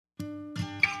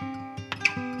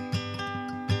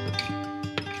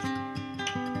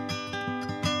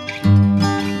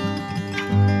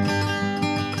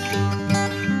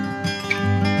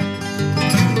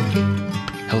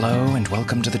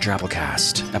welcome to the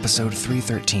Drabblecast, episode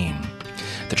 313.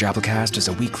 The Drabblecast is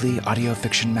a weekly audio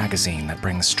fiction magazine that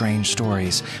brings strange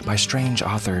stories by strange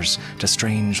authors to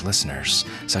strange listeners,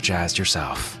 such as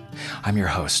yourself. I'm your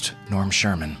host, Norm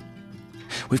Sherman.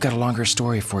 We've got a longer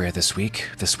story for you this week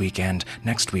and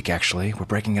next week actually. We're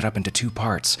breaking it up into two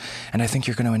parts, and I think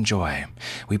you're going to enjoy.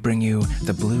 We bring you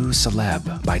The Blue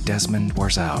Celeb by Desmond.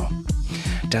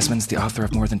 Desmond's the author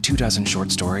of more than 24 short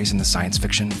stories in the science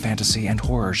fiction, fantasy, and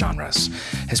horror genres.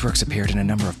 His works appeared in a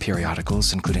number of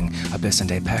periodicals, including Abyss and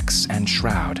Apex and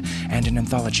Shroud, and in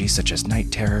anthologies such as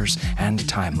Night Terrors and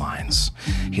Timelines.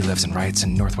 He lives and writes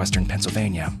in northwestern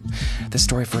Pennsylvania. This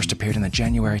story first appeared in the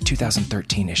January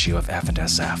 2013 issue of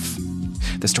F&SF.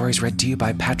 The story is read to you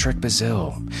by Patrick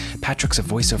Bazille. Patrick's a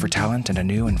voiceover talent and a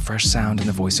new and fresh sound in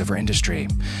the voiceover industry.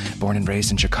 Born and raised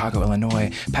in Chicago,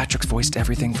 Illinois, Patrick's voiced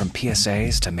everything from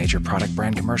PSAs to major product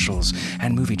brand commercials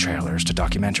and movie trailers to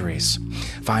documentaries.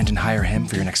 Find and hire him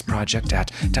for your next project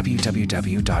at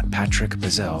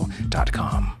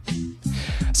www.patrickbazille.com.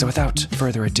 So without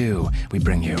further ado, we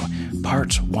bring you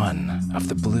Part 1 of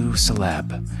The Blue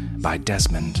Celeb by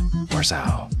Desmond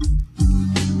Warzell.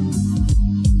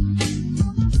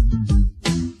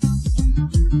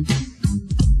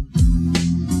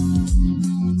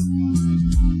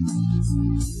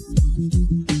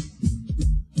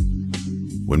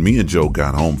 When me and Joe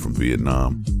got home from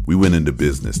Vietnam, we went into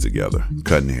business together,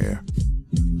 cutting hair.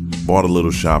 Bought a little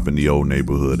shop in the old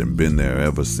neighborhood and been there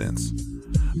ever since.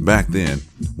 Back then,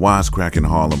 wisecracking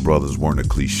Harlem brothers weren't a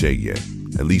cliche yet,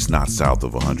 at least not south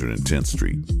of 110th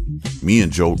Street. Me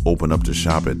and Joe opened up the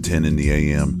shop at 10 in the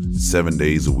a.m., 7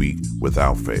 days a week,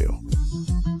 without fail.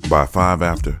 By 5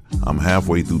 after, I'm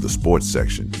halfway through the sports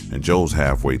section, and Joe's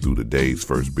halfway through the day's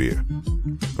first beer.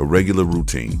 A regular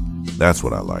routine, that's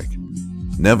what I like.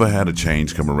 Never had a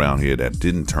change come around here that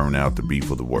didn't turn out to be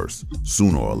for the worse,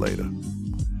 sooner or later.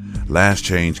 Last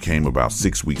change came about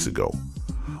 6 weeks ago,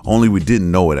 only we didn't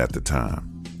know it at the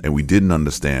time, and we didn't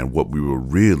understand what we were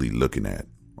really looking at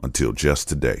until just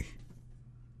today.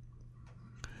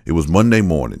 It was Monday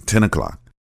morning, 10 o'clock.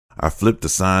 I flipped the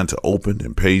sign to open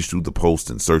and paged through the post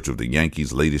in search of the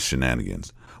Yankees' latest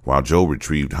shenanigans, while Joe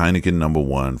retrieved Heineken No.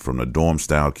 1 from the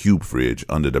dorm-style cube fridge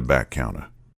under the back counter.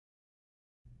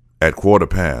 At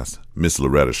 1:15, Miss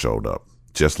Loretta showed up,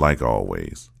 just like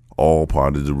always, all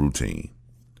part of the routine.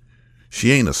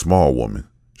 She ain't a small woman,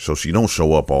 so she don't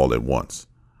show up all at once.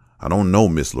 I don't know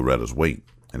Miss Loretta's weight,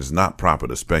 and it's not proper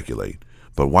to speculate,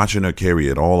 but watching her carry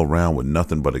it all around with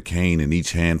nothing but a cane in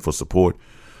each hand for support,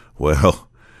 well,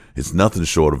 it's nothing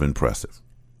short of impressive.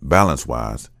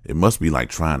 Balance-wise, it must be like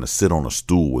trying to sit on a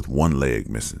stool with one leg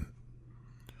missing.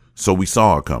 So we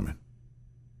saw her coming.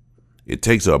 It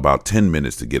takes her about 10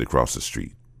 minutes to get across the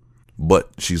street. But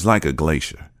she's like a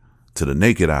glacier. To the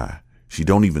naked eye, she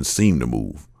don't even seem to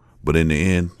move. But in the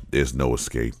end, there's no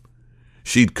escape.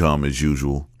 She'd come, as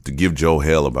usual, to give Joe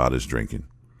hell about his drinking.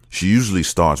 She usually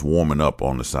starts warming up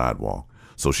on the sidewalk,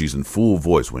 so she's in full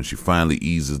voice when she finally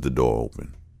eases the door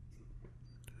open.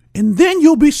 "And then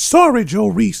you'll be sorry, Joe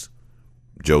Reese."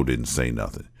 Joe didn't say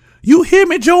nothing. "You hear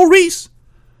me, Joe Reese?"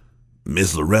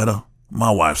 "Miss Loretta, my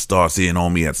wife starts in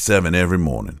on me at 7 every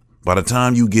morning. By the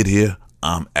time you get here,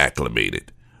 I'm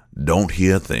acclimated. Don't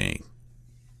hear a thing."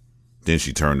 Then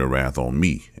she turned her wrath on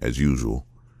me, as usual.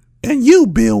 "And you,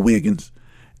 Bill Wiggins.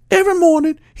 Every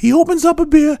morning he opens up a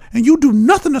beer and you do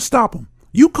nothing to stop him.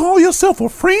 You call yourself a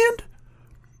friend?"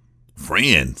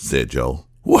 "Friend," said Joe.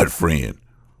 "What friend?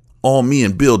 All me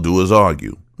and Bill do is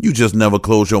argue. You just never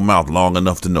close your mouth long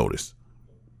enough to notice."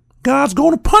 "God's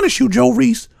going to punish you, Joe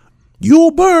Reese.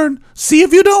 You'll burn. See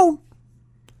if you don't."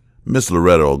 "Miss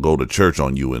Loretta will go to church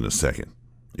on you in a second,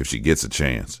 if she gets a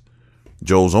chance."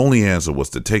 Joe's only answer was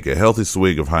to take a healthy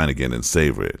swig of Heineken and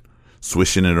savor it,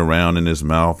 swishing it around in his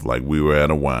mouth like we were at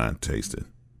a wine tasting.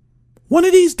 "One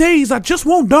of these days, I just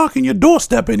won't darken your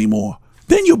doorstep anymore.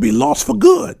 Then you'll be lost for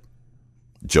good."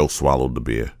 Joe swallowed the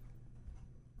beer.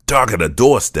 "Darken the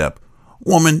doorstep?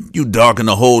 Woman, you darken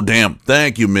the whole damn—"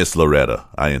 "Thank you, Miss Loretta,"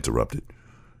 I interrupted.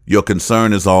 "Your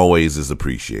concern, as always, is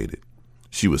appreciated."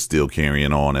 She was still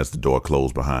carrying on as the door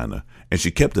closed behind her, and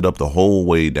she kept it up the whole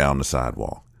way down the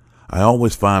sidewalk. I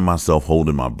always find myself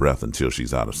holding my breath until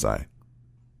she's out of sight.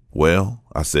 "Well,"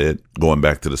 I said, going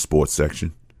back to the sports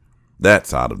section,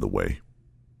 "that's out of the way.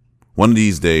 One of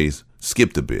these days,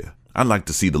 skip the beer. I'd like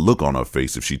to see the look on her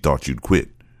face if she thought you'd quit.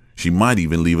 She might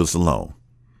even leave us alone."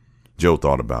 Joe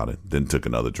thought about it, then took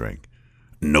another drink.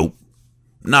 "Nope,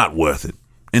 not worth it.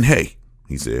 And hey,"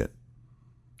 he said,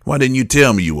 "why didn't you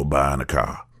tell me you were buying a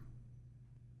car?"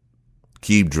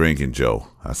 "Keep drinking, Joe,"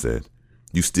 I said.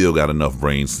 "You still got enough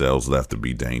brain cells left to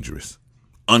be dangerous."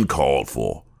 "Uncalled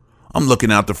for. I'm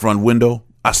looking out the front window.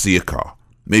 I see a car.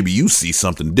 Maybe you see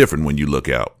something different when you look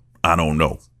out. I don't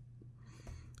know.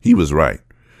 He was right.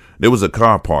 There was a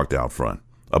car parked out front,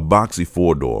 a boxy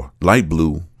four-door, light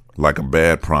blue, like a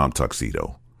bad prom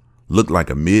tuxedo. Looked like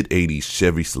a mid-'80s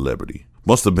Chevy Celebrity.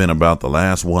 Must have been about the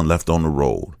last one left on the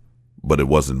road. But it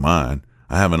wasn't mine.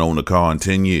 I haven't owned a car in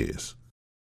 10 years.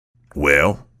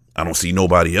 Well, I don't see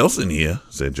nobody else in here,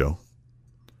 said Joe.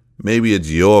 Maybe it's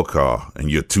your car and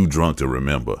you're too drunk to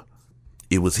remember.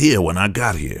 It was here when I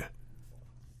got here.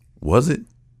 Was it?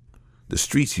 The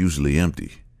street's usually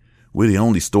empty. We're the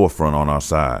only storefront on our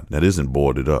side that isn't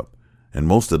boarded up, and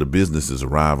most of the businesses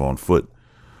arrive on foot,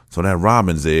 so that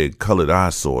robin's egg colored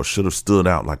eyesore should have stood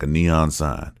out like a neon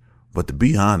sign. But to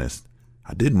be honest,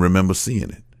 I didn't remember seeing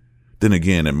it. Then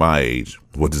again, at my age,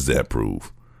 what does that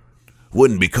prove?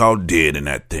 Wouldn't be caught dead in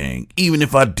that thing, even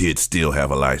if I did still have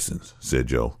a license, said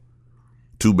Joe.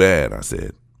 Too bad, I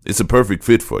said. It's a perfect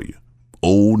fit for you.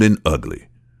 Old and ugly.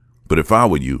 But if I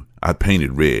were you, I'd paint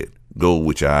it red. Go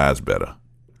with your eyes better.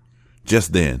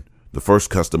 Just then, the first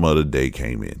customer of the day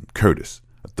came in, Curtis,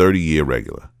 a 30-year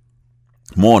regular.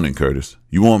 Morning, Curtis.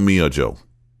 You want me or Joe?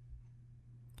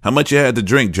 How much you had to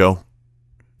drink, Joe?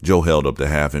 Joe held up the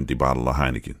half-empty bottle of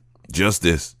Heineken. Just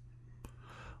this.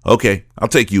 Okay, I'll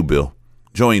take you, Bill.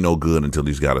 Joe ain't no good until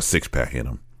he's got a six-pack in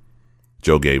him.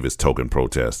 Joe gave his token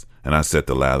protest, and I set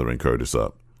the lather and Curtis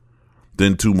up.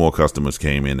 Then 2 more customers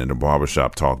came in, and the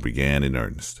barbershop talk began in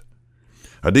earnest.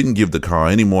 I didn't give the car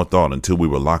any more thought until we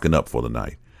were locking up for the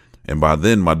night, and by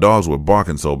then my dogs were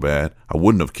barking so bad I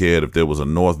wouldn't have cared if there was a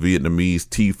North Vietnamese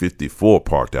T-54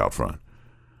 parked out front.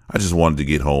 I just wanted to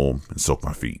get home and soak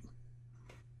my feet.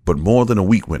 But more than a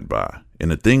week went by, and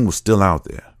the thing was still out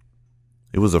there.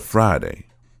 It was a Friday,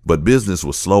 but business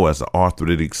was slow as an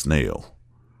arthritic snail.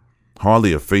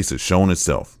 Hardly a face had shown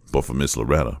itself but for Miss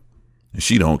Loretta, and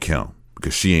she don't count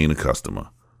because she ain't a customer,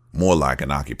 more like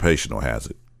an occupational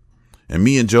hazard. And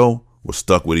me and Joe were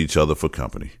stuck with each other for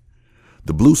company.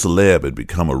 The Blue Celeb had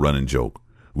become a running joke.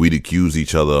 We'd accuse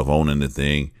each other of owning the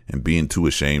thing and being too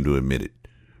ashamed to admit it.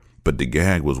 But the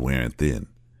gag was wearing thin,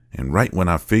 and right when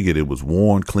I figured it was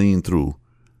worn clean through,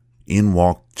 in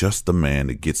walked just the man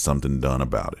to get something done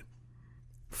about it.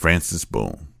 Francis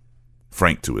Boone,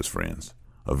 Frank to his friends,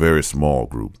 a very small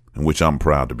group in which I'm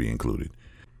proud to be included.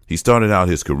 He started out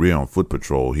his career on foot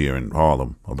patrol here in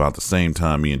Harlem about the same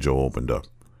time me and Joe opened up.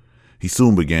 He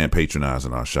soon began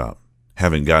patronizing our shop,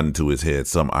 having gotten to his head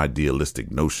some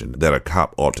idealistic notion that a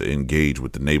cop ought to engage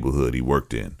with the neighborhood he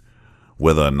worked in,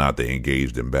 whether or not they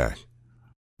engaged him back.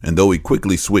 And though he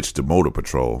quickly switched to motor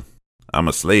patrol, I'm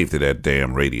a slave to that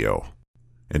damn radio,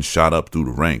 and shot up through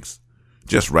the ranks,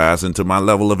 just rising to my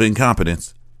level of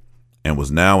incompetence, and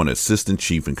was now an assistant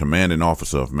chief and commanding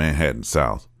officer of Manhattan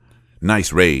South.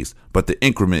 Nice raise, but the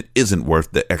increment isn't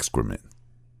worth the excrement.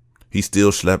 He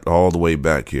still schlepped all the way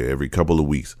back here every couple of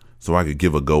weeks so I could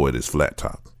give a go at his flat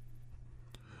top.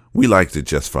 We liked it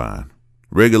just fine.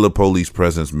 Regular police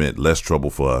presence meant less trouble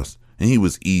for us, and he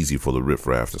was easy for the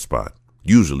riffraff to spot.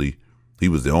 Usually, he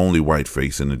was the only white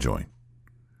face in the joint.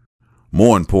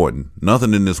 More important,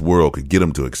 nothing in this world could get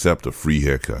him to accept a free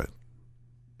haircut.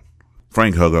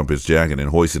 Frank hung up his jacket and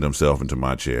hoisted himself into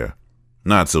my chair.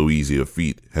 Not so easy a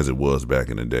feat as it was back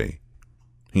in the day.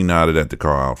 He nodded at the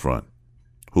car out front.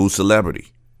 Whose celebrity?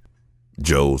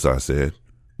 Joe's, I said.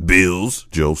 Bill's,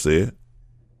 Joe said.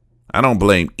 I don't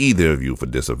blame either of you for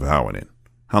disavowing it.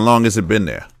 How long has it been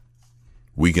there?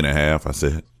 Week and a half, I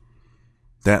said.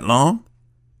 That long?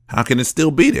 How can it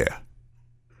still be there?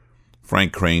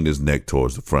 Frank craned his neck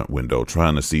towards the front window,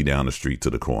 trying to see down the street to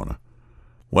the corner.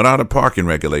 What are the parking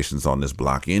regulations on this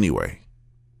block anyway?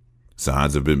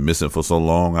 Signs have been missing for so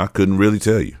long, I couldn't really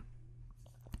tell you.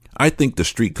 I think the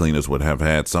street cleaners would have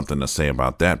had something to say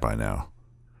about that by now.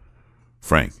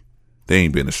 Frank, there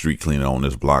ain't been a street cleaner on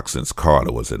this block since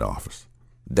Carter was in office.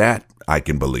 That I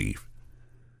can believe.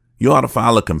 You ought to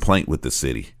file a complaint with the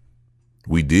city.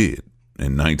 We did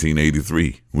in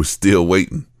 1983. We're still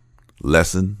waiting.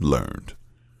 Lesson learned.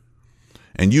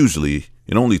 And usually,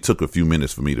 it only took a few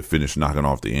minutes for me to finish knocking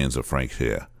off the ends of Frank's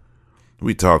hair.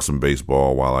 We talked some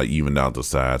baseball while I evened out the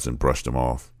sides and brushed them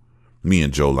off. Me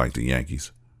and Joe like the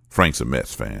Yankees. Frank's a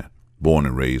Mets fan, born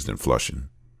and raised in Flushing.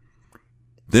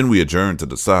 Then we adjourned to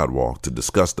the sidewalk to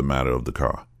discuss the matter of the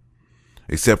car.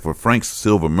 Except for Frank's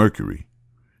silver Mercury,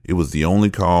 it was the only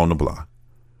car on the block.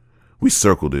 We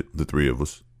circled it, the three of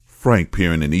us, Frank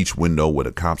peering in each window with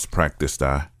a cop's practiced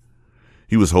eye.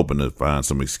 He was hoping to find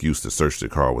some excuse to search the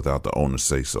car without the owner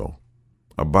say so.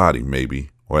 A body, maybe,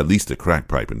 or at least a crack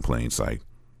pipe in plain sight.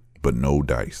 But no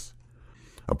dice.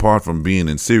 Apart from being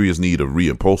in serious need of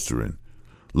reupholstering,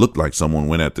 looked like someone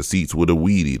went at the seats with a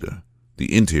weed eater.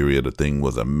 The interior of the thing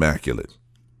was immaculate.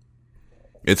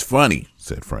 "It's funny,"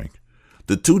 said Frank.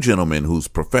 "The two gentlemen whose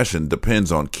profession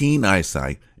depends on keen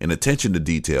eyesight and attention to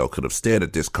detail could have stared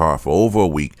at this car for over a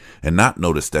week and not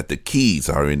noticed that the keys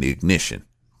are in the ignition."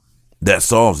 "That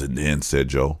solves it then," said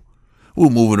Joe.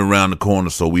 "We'll move it around the corner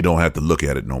so we don't have to look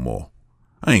at it no more.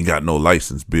 I ain't got no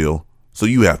license, Bill, so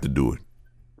you have to do it.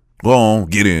 Go on,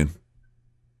 get in.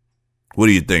 What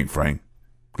do you think, Frank?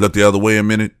 Look the other way a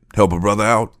minute? Help a brother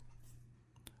out?"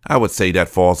 "I would say that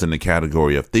falls in the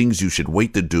category of things you should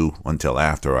wait to do until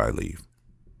after I leave."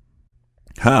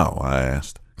 "How?" I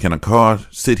asked. "Can a car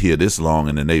sit here this long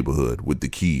in the neighborhood with the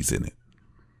keys in it?"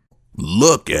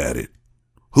 "Look at it.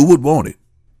 Who would want it?"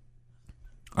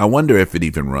 "I wonder if it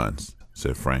even runs,"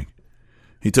 said Frank.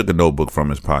 He took a notebook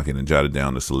from his pocket and jotted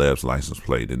down the Celeb's license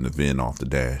plate and the VIN off the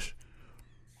dash.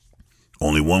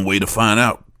 "Only one way to find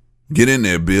out. Get in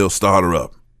there, Bill. Start her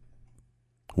up."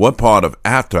 "What part of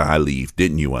after I leave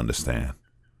didn't you understand?"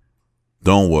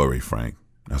 "Don't worry, Frank,"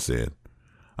 I said.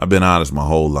 "I've been honest my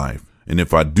whole life, and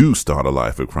if I do start a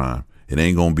life of crime, it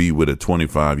ain't gonna be with a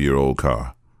 25-year-old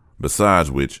car.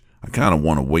 Besides which, I kind of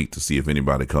want to wait to see if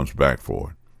anybody comes back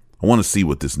for it. I want to see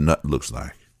what this nut looks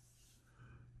like."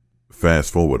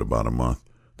 Fast forward about a month.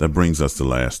 That brings us to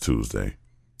last Tuesday.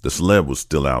 The Celeb was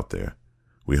still out there.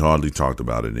 We hardly talked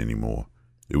about it anymore.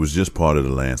 It was just part of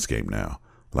the landscape now,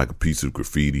 like a piece of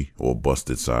graffiti or a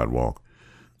busted sidewalk.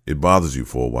 It bothers you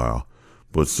for a while,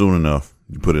 but soon enough,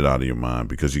 you put it out of your mind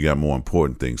because you got more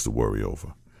important things to worry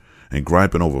over. And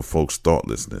griping over folks'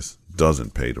 thoughtlessness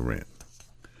doesn't pay the rent.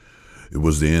 It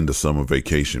was the end of summer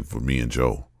vacation for me and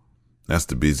Joe. That's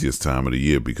the busiest time of the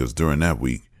year because during that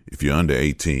week, if you're under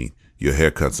 18, your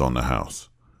haircut's on the house.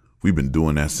 We've been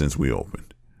doing that since we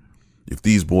opened. If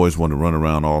these boys want to run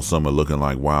around all summer looking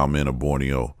like wild men of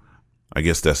Borneo, I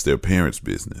guess that's their parents'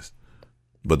 business.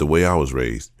 But the way I was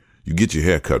raised, you get your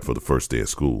hair cut for the first day of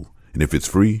school, and if it's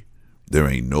free, there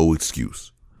ain't no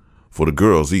excuse. For the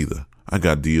girls either, I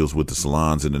got deals with the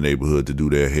salons in the neighborhood to do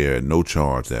their hair at no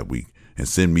charge that week and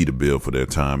send me the bill for their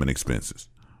time and expenses.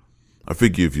 I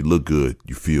figure if you look good,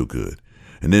 you feel good,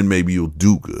 and then maybe you'll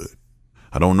do good.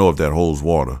 I don't know if that holds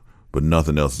water, but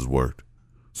nothing else has worked.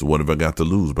 So what have I got to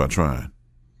lose by trying?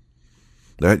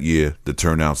 That year, the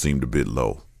turnout seemed a bit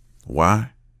low.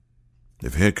 Why?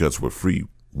 If haircuts were free,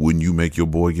 wouldn't you make your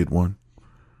boy get one?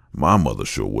 My mother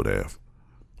sure would have.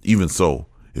 Even so,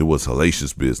 it was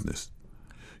hellacious business.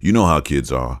 You know how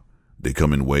kids are. They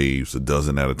come in waves, a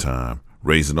dozen at a time,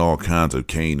 raising all kinds of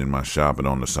cane in my shop and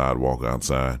on the sidewalk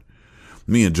outside.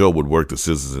 Me and Joe would work the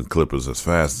scissors and clippers as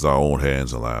fast as our own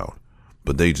hands allowed.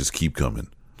 But they just keep coming.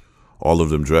 All of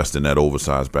them dressed in that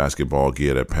oversized basketball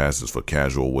gear that passes for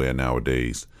casual wear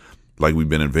nowadays, like we've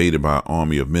been invaded by an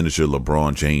army of miniature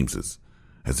LeBron Jameses,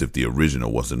 as if the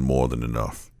original wasn't more than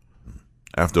enough.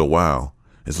 After a while,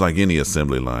 it's like any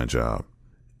assembly line job.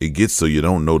 It gets so you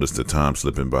don't notice the time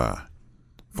slipping by.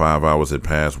 5 hours had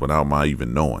passed without my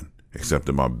even knowing, except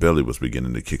that my belly was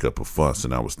beginning to kick up a fuss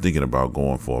and I was thinking about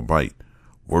going for a bite.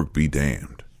 Work be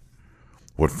damned.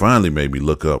 What finally made me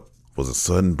look up was a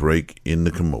sudden break in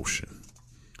the commotion.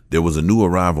 There was a new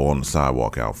arrival on the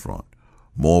sidewalk out front,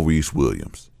 Maurice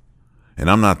Williams. And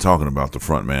I'm not talking about the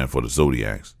front man for the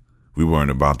Zodiacs. We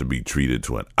weren't about to be treated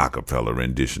to an a cappella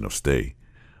rendition of Stay.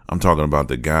 I'm talking about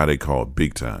the guy they call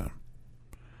Big Time.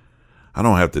 I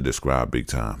don't have to describe Big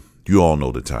Time. You all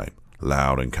know the type.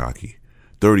 Loud and cocky.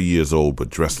 30 years old but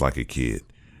dressed like a kid.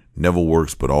 Never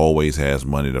works but always has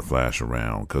money to flash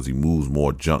around because he moves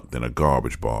more junk than a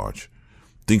garbage barge.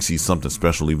 Thinks he's something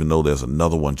special even though there's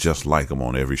another one just like him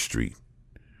on every street.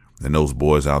 And those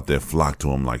boys out there flock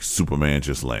to him like Superman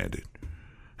just landed.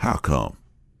 How come?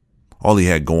 All he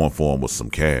had going for him was some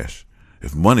cash.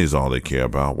 If money's all they care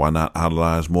about, why not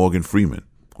idolize Morgan Freeman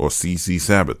or C.C.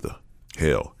 Sabatha?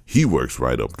 Hell, he works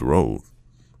right up the road.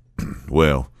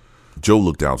 Well, Joe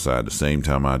looked outside the same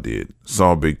time I did,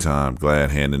 saw Big Time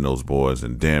glad-handing those boys,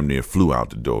 and damn near flew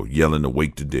out the door, yelling to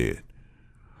wake the dead.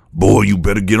 "Boy, you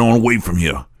better get on away from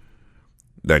here."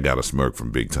 That got a smirk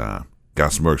from Big Time.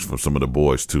 Got smirks from some of the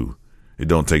boys, too. It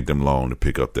don't take them long to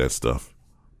pick up that stuff.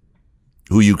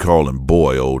 "Who you calling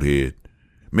boy, old head?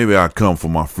 Maybe I come for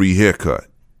my free haircut."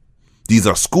 "These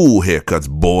are school haircuts,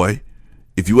 boy.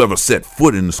 If you ever set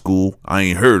foot in the school, I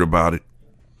ain't heard about it."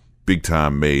 Big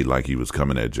Time made like he was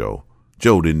coming at Joe.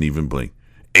 Joe didn't even blink.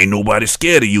 "Ain't nobody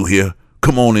scared of you here.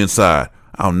 Come on inside.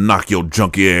 I'll knock your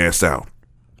junky ass out."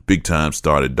 Big Time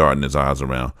started darting his eyes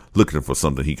around, looking for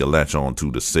something he could latch on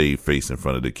to save face in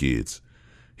front of the kids.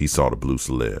 He saw the Blue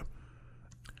Celeb.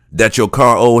 "That your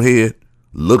car, old head?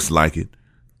 Looks like it.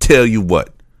 Tell you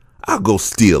what, I'll go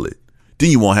steal it. Then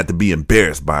you won't have to be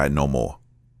embarrassed by it no more."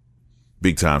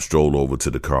 Big Time strolled over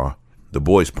to the car. The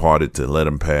boys parted to let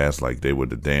him pass like they were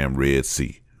the damn Red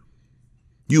Sea.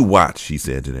 "You watch," he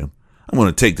said to them. "I'm going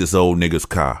to take this old nigga's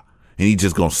car, and he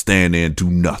just going to stand there and do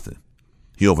nothing."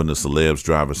 He opened the Celeb's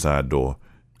driver's side door,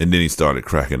 and then he started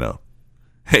cracking up.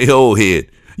 "Hey, old head,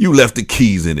 you left the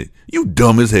keys in it. You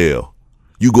dumb as hell.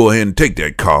 You go ahead and take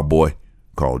that car, boy,"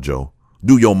 called Joe.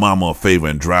 "Do your mama a favor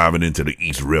and drive it into the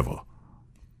East River."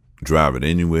 "Drive it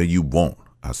anywhere you want,"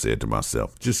 I said to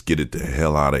myself. "Just get it the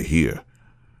hell out of here."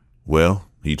 Well,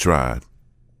 he tried.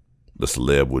 The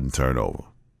Celeb wouldn't turn over.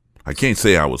 I can't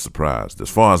say I was surprised. As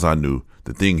far as I knew,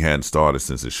 the thing hadn't started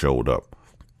since it showed up.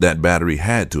 That battery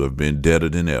had to have been deader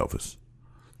than Elvis.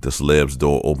 The Celeb's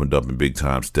door opened up and Big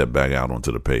Time stepped back out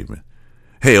onto the pavement.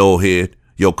 "Hey, old head,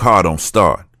 your car don't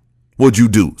start. What'd you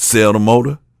do, sell the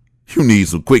motor? You need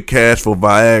some quick cash for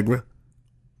Viagra?"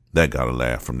 That got a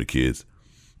laugh from the kids.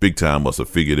 Big Time must have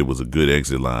figured it was a good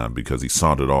exit line because he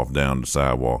sauntered off down the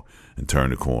sidewalk and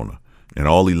turned the corner, and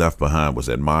all he left behind was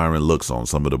admiring looks on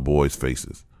some of the boys'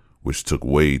 faces, which took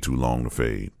way too long to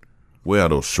fade. Where are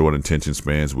those short attention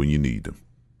spans when you need them?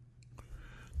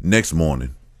 Next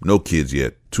morning, no kids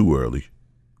yet, too early.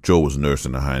 Joe was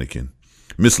nursing a Heineken.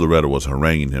 Miss Loretta was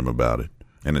haranguing him about it,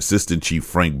 and Assistant Chief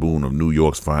Frank Boone of New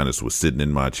York's finest was sitting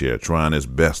in my chair trying his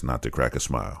best not to crack a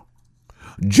smile.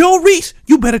 "Joe Reese,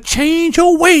 you better change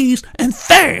your ways and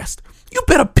fast. You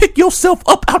better pick yourself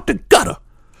up out the gutter.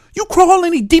 You crawl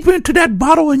any deeper into that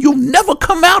bottle and you'll never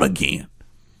come out again."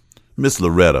 "Miss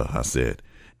Loretta," I said,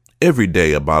 "every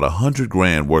day about 100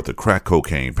 grand worth of crack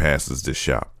cocaine passes this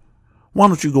shop. Why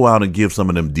don't you go out and give some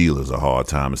of them dealers a hard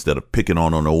time instead of picking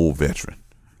on an old veteran?"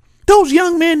 "Those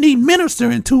young men need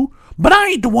ministering to, but I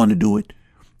ain't the one to do it.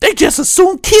 They just as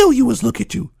soon kill you as look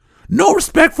at you. No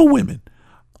respect for women.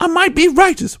 I might be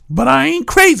righteous, but I ain't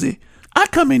crazy. I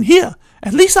come in here.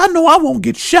 At least I know I won't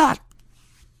get shot."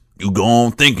 "You go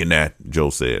on thinking that," Joe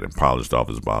said and polished off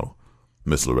his bottle.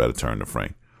 Miss Loretta turned to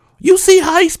Frank. "You see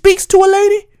how he speaks to a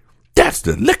lady? That's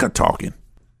the liquor talking."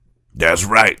 "That's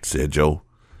right," said Joe.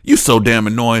 "You so damn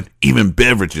annoying, even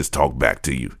beverages talk back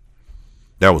to you."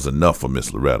 That was enough for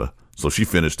Miss Loretta, so she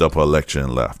finished up her lecture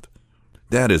and left.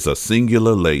 "That is a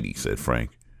singular lady," said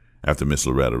Frank, after Miss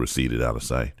Loretta receded out of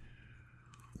sight.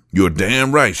 "You're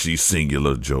damn right she's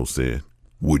singular," Joe said.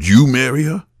 "Would you marry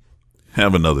her?"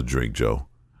 "Have another drink, Joe."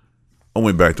 I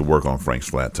went back to work on Frank's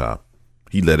flat top.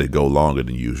 He let it go longer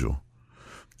than usual.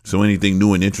 "So anything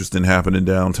new and interesting happening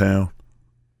downtown?"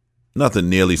 "Nothing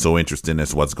nearly so interesting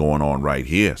as what's going on right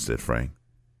here," said Frank.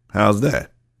 "How's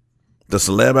that?" "The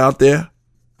Celeb out there?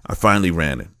 I finally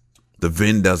ran it. The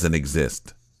VIN doesn't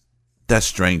exist." "That's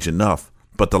strange enough,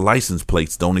 but the license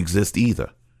plates don't exist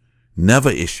either. Never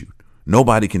issued.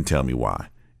 Nobody can tell me why.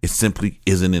 It simply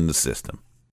isn't in the system."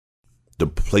 "The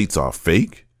plates are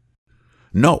fake?"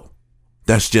 "No,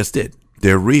 that's just it.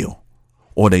 They're real.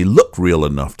 Or they look real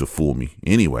enough to fool me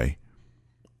anyway.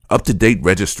 Up-to-date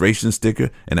registration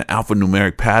sticker and an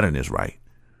alphanumeric pattern is right.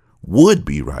 Would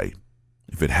be right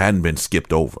if it hadn't been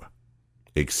skipped over."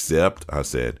 "Except," I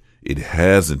said, "it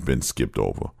hasn't been skipped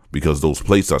over because those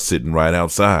plates are sitting right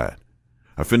outside."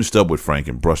 I finished up with Frank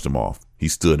and brushed him off. He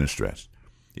stood and stretched.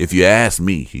 "If you ask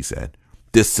me," he said,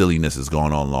 "this silliness has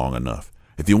gone on long enough.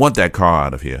 If you want that car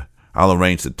out of here, I'll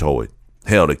arrange to tow it.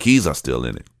 Hell, the keys are still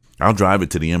in it. I'll drive it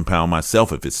to the impound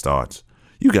myself if it starts.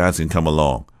 You guys can come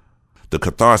along. The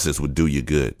catharsis would do you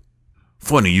good."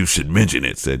 "Funny you should mention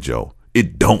it," said Joe.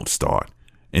 "It don't start.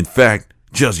 In fact,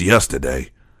 just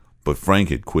yesterday." But Frank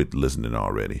had quit listening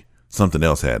already. Something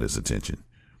else had his attention.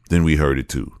 Then we heard it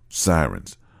too.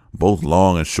 Sirens, both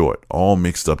long and short, all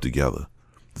mixed up together.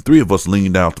 The three of us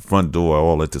leaned out the front door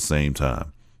all at the same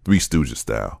time, Three Stooges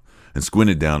style, and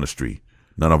squinted down the street,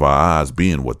 none of our eyes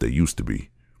being what they used to be.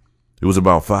 It was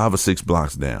about 5 or 6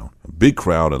 blocks down, a big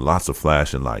crowd and lots of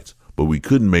flashing lights, but we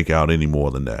couldn't make out any more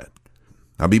than that.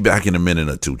 "I'll be back in a minute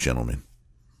or two, gentlemen."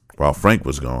 While Frank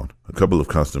was gone, a couple of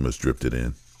customers drifted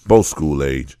in, both school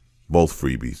age, both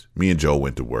freebies. Me and Joe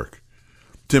went to work.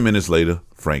 10 minutes later,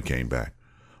 Frank came back.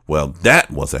 "Well,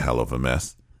 that was a hell of a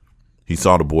mess." He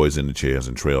saw the boys in the chairs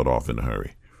and trailed off in a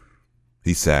hurry.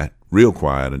 He sat, real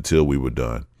quiet, until we were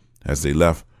done. As they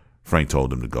left, Frank told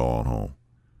them to go on home.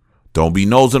 "Don't be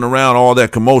nosing around all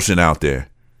that commotion out there."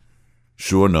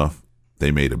 Sure enough,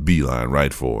 they made a beeline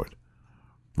right for it.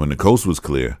 When the coast was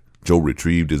clear, Joe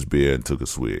retrieved his beer and took a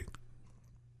swig.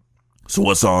 "So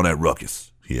what's all that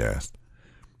ruckus?" he asked.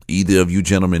 "Either of you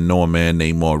gentlemen know a man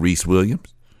named Maurice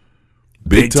Williams?"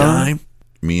 "Big time,"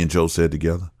 me and Joe said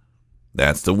together.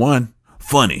 "That's the one."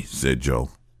 "Funny," said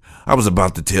Joe. "I was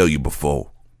about to tell you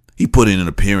before. He put in an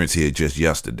appearance here just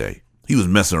yesterday. He was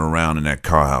messing around in that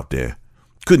car out there.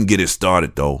 Couldn't get it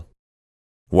started, though.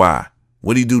 Why?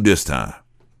 What'd he do this time?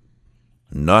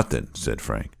 Nothing, said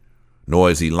Frank.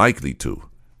 Nor is he likely to.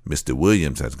 Mr.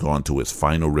 Williams has gone to his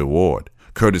final reward,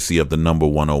 courtesy of the number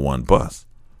 101 bus.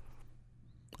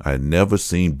 I had never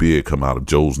seen beer come out of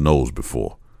Joe's nose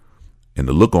before, and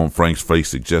the look on Frank's face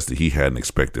suggested he hadn't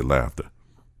expected laughter.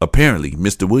 Apparently,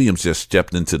 Mr. Williams just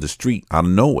stepped into the street out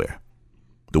of nowhere.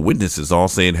 The witnesses all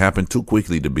say it happened too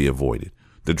quickly to be avoided.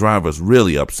 The driver's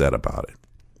really upset about it.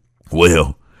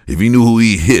 Well, if he knew who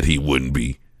he hit, he wouldn't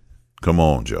be. Come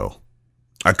on, Joe.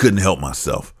 I couldn't help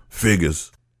myself.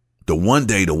 Figures. The one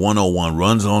day the 101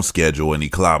 runs on schedule and he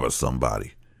clobbers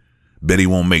somebody. Bet he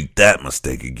won't make that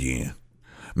mistake again.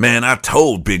 Man, I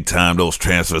told Big Time those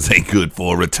transfers ain't good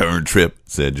for a return trip,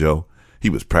 said Joe. He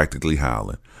was practically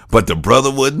howling. But the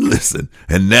brother wouldn't listen,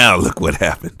 and now look what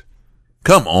happened.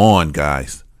 Come on,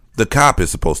 guys. The cop is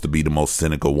supposed to be the most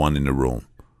cynical one in the room.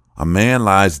 A man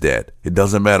lies dead. It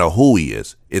doesn't matter who he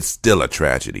is. It's still a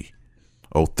tragedy.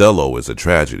 Othello is a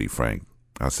tragedy, Frank,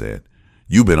 I said.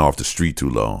 You've been off the street too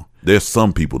long. There's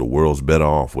some people the world's better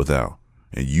off without,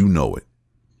 and you know it.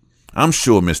 I'm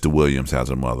sure Mr. Williams has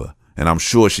a mother, and I'm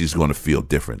sure she's going to feel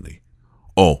differently.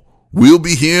 Oh, we'll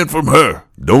be hearing from her.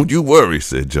 Don't you worry,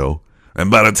 said Joe.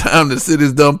 And by the time the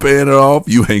city's done paying her off,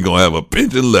 you ain't going to have a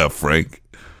pension left, Frank.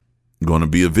 Going to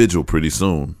be a vigil pretty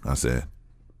soon, I said.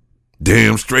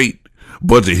 Damn straight.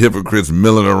 Bunch of hypocrites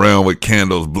milling around with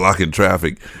candles blocking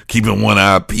traffic, keeping one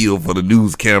eye peeled for the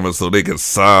news cameras so they can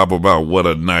sob about what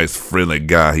a nice, friendly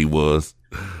guy he was.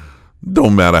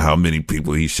 Don't matter how many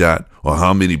people he shot, or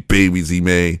how many babies he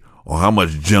made, or how much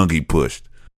junk he pushed.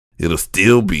 It'll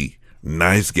still be,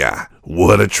 nice guy,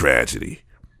 what a tragedy.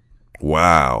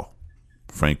 Wow.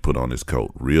 Frank put on his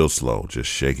coat real slow, just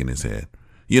shaking his head.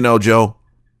 You know, Joe,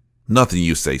 nothing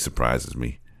you say surprises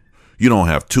me. You don't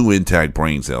have two intact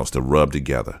brain cells to rub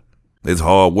together. It's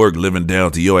hard work living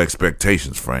down to your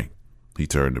expectations, Frank. He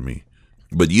turned to me.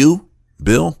 But you,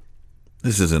 Bill,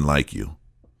 this isn't like you.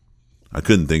 I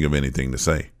couldn't think of anything to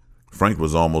say. Frank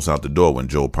was almost out the door when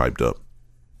Joe piped up.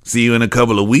 See you in a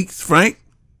couple of weeks, Frank?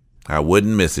 I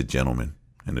wouldn't miss it, gentlemen.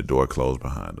 And the door closed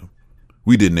behind him.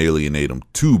 We didn't alienate him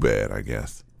too bad, I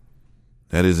guess.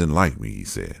 That isn't like me, he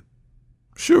said.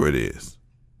 Sure it is.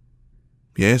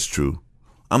 Yeah, it's true.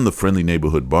 I'm the friendly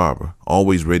neighborhood barber,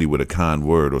 always ready with a kind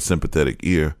word or sympathetic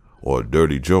ear or a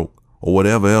dirty joke or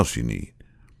whatever else you need.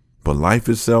 But life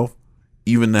itself,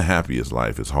 even the happiest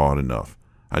life, is hard enough.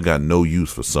 I got no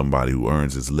use for somebody who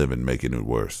earns his living making it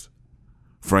worse.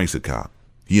 Frank's a cop.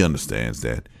 He understands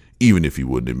that, even if he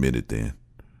wouldn't admit it then.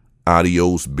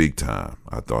 Adios, Big Time,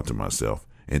 I thought to myself,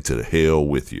 and to the hell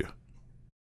with you.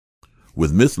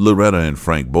 With Miss Loretta and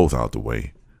Frank both out the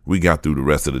way, we got through the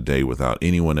rest of the day without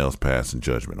anyone else passing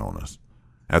judgment on us.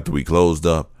 After we closed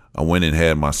up, I went and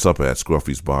had my supper at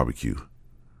Scruffy's barbecue.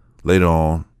 Later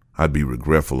on, I'd be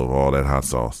regretful of all that hot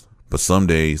sauce, but some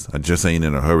days I just ain't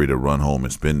in a hurry to run home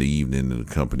and spend the evening in the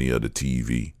company of the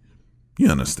TV. You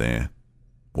understand?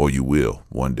 Or you will,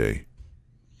 one day.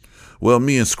 Well,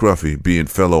 me and Scruffy, being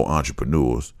fellow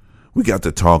entrepreneurs, we got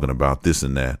to talking about this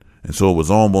and that, and so it was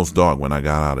almost dark when I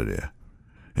got out of there.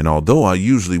 And although I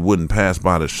usually wouldn't pass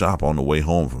by the shop on the way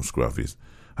home from Scruffy's,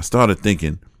 I started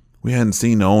thinking we hadn't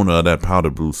seen the owner of that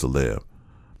powdered Blue Celeb,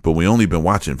 but we only been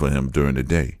watching for him during the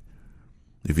day.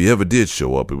 If he ever did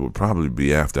show up, it would probably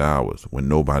be after hours when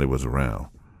nobody was around.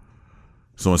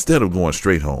 So instead of going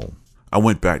straight home, I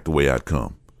went back the way I'd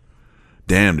come.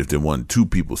 Damned if there wasn't two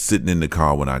people sitting in the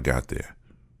car when I got there.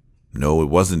 No, it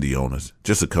wasn't the owners,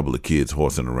 just a couple of kids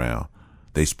horsing around.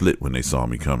 They split when they saw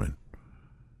me coming.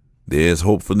 There's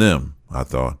hope for them, I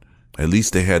thought. At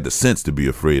least they had the sense to be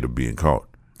afraid of being caught.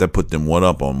 That put them one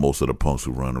up on most of the punks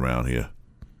who run around here.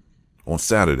 On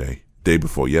Saturday, day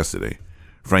before yesterday,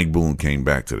 Frank Boone came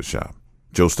back to the shop.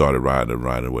 Joe started riding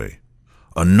right away.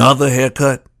 Another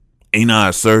haircut? Ain't I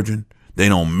a surgeon? They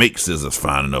don't make scissors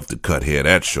fine enough to cut hair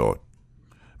that short.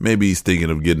 Maybe he's thinking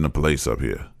of getting a place up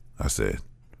here, I said.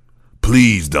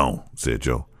 Please don't, said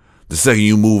Joe. The second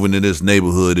you move into this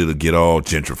neighborhood, it'll get all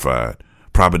gentrified.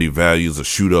 Property values will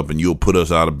shoot up and you'll put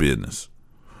us out of business.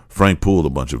 Frank pulled a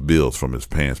bunch of bills from his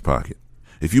pants pocket.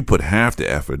 If you put half the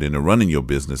effort into running your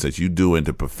business as you do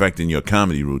into perfecting your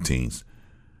comedy routines,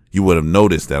 you would have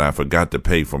noticed that I forgot to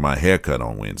pay for my haircut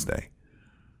on Wednesday.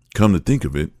 Come to think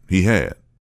of it, he had.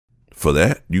 For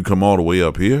that, you come all the way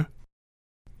up here?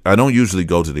 I don't usually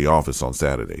go to the office on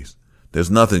Saturdays.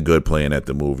 There's nothing good playing at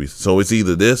the movies, so it's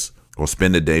either this or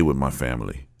spend the day with my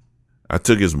family. I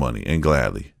took his money, and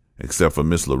gladly. Except for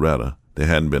Miss Loretta, there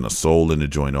hadn't been a soul in the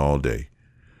joint all day.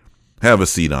 Have a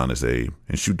seat, Honest Abe,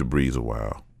 and shoot the breeze a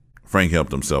while. Frank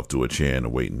helped himself to a chair in the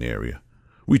waiting area.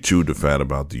 We chewed the fat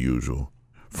about the usual.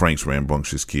 Frank's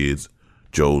rambunctious kids,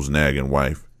 Joe's nagging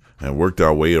wife, and worked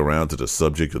our way around to the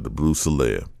subject of the Blue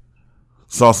Celeb.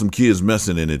 Saw some kids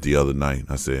messing in it the other night,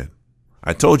 I said.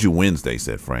 I told you Wednesday,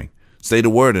 said Frank. Say the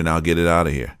word and I'll get it out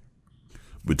of here.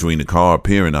 Between the car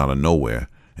appearing out of nowhere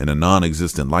and the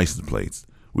non-existent license plates,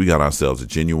 we got ourselves a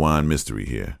genuine mystery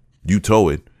here. You tow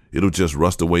it, it'll just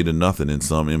rust away to nothing in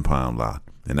some impound lot,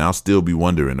 and I'll still be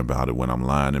wondering about it when I'm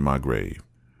lying in my grave.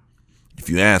 If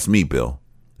you ask me, Bill,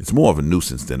 it's more of a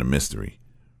nuisance than a mystery.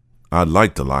 I'd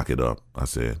like to lock it up, I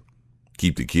said.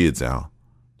 Keep the kids out,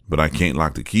 but I can't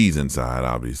lock the keys inside,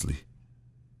 obviously.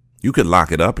 You could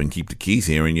lock it up and keep the keys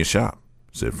here in your shop,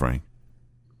 said Frank.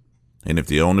 And if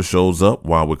the owner shows up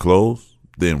while we're closed,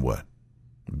 then what?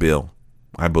 Bill,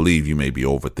 I believe you may be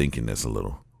overthinking this a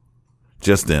little.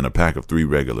 Just then, a pack of 3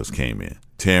 regulars came in,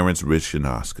 Terrence, Rich, and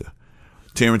Oscar.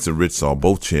 Terrence and Rich saw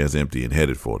both chairs empty and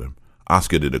headed for them.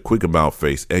 Oscar did a quick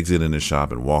about-face, exiting the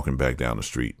shop and walking back down the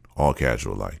street, all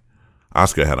casual-like.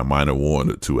 Oscar had a minor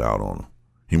warrant or 2 out on him.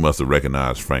 He must have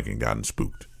recognized Frank and gotten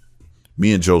spooked.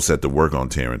 Me and Joe set to work on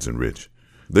Terrence and Rich.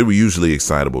 They were usually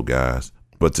excitable guys,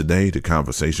 but today the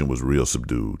conversation was real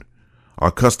subdued.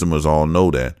 Our customers all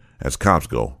know that, as cops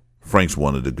go, Frank's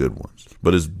one of the good ones.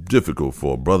 But it's difficult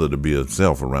for a brother to be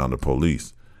himself around the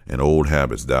police, and old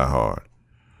habits die hard.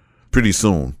 Pretty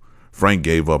soon, Frank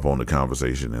gave up on the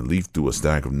conversation and leafed through a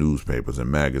stack of newspapers and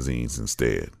magazines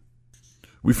instead.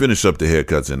 We finished up the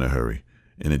haircuts in a hurry,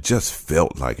 and it just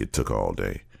felt like it took all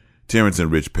day. Terrence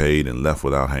and Rich paid and left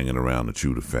without hanging around to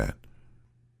chew the fat.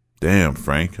 Damn,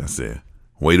 Frank, I said.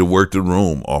 Way to work the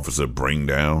room, Officer Bring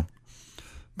Down.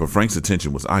 But Frank's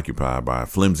attention was occupied by a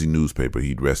flimsy newspaper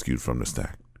he'd rescued from the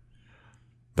stack.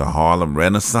 The Harlem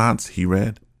Renaissance, he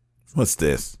read. What's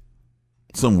this?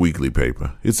 Some weekly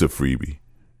paper. It's a freebie.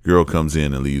 Girl comes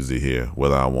in and leaves it here,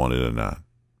 whether I want it or not.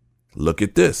 Look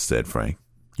at this, said Frank.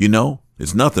 You know,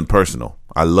 it's nothing personal.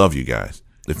 I love you guys.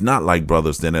 If not like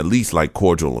brothers, then at least like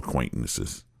cordial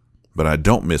acquaintances. But I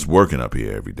don't miss working up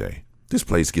here every day. This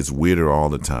place gets weirder all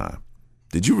the time.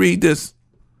 Did you read this?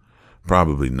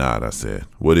 Probably not, I said.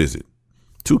 What is it?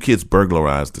 2 kids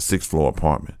burglarized the 6th floor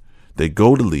apartment. They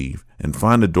go to leave and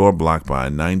find the door blocked by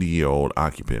a 90-year-old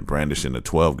occupant brandishing a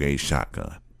 12-gauge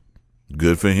shotgun.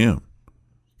 Good for him.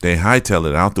 They hightail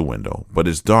it out the window, but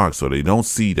it's dark so they don't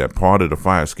see that part of the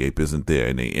fire escape isn't there,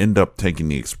 and they end up taking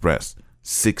the express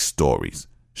 6 stories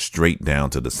straight down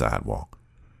to the sidewalk.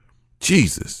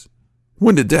 Jesus,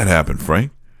 when did that happen,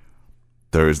 Frank?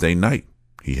 Thursday night,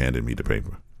 he handed me the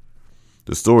paper.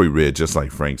 The story read just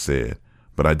like Frank said,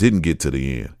 but I didn't get to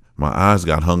the end. My eyes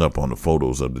got hung up on the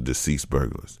photos of the deceased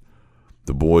burglars.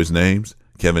 The boys' names,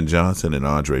 Kevin Johnson and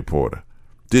Andre Porter,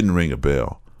 didn't ring a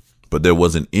bell, but there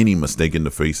wasn't any mistaking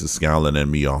the faces scowling at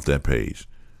me off that page.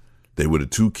 They were the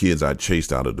 2 kids I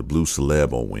chased out of the Blue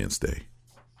Celeb on Wednesday.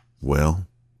 Well,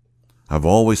 I've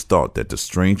always thought that the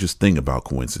strangest thing about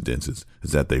coincidences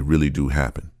is that they really do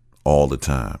happen, all the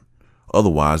time.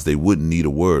 Otherwise, they wouldn't need a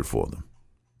word for them.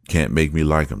 Can't make me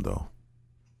like them, though.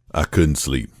 I couldn't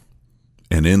sleep.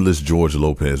 And endless George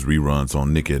Lopez reruns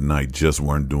on Nick at Night just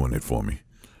weren't doing it for me.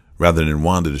 Rather than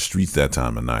wander the streets that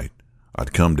time of night,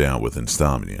 I'd come down with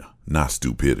insomnia, not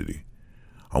stupidity.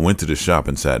 I went to the shop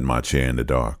and sat in my chair in the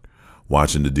dark,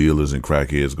 watching the dealers and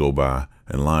crackheads go by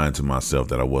and lying to myself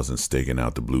that I wasn't staking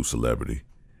out the Blue Celebrity,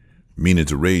 meaning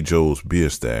to raid Joe's beer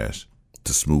stash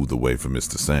to smooth the way for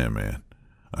Mr. Sandman.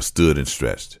 I stood and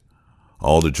stretched.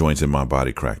 All the joints in my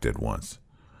body cracked at once.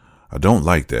 I don't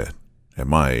like that. At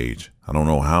my age, I don't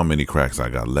know how many cracks I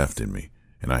got left in me,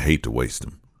 and I hate to waste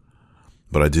them.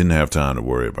 But I didn't have time to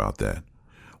worry about that.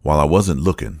 While I wasn't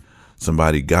looking,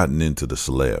 somebody gotten into the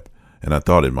Celeb, and I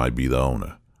thought it might be the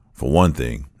owner. For one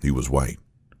thing, he was white.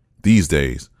 These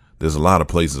days, there's a lot of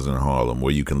places in Harlem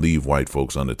where you can leave white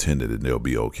folks unattended and they'll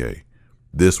be okay.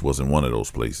 This wasn't one of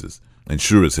those places, and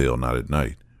sure as hell not at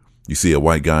night. You see a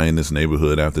white guy in this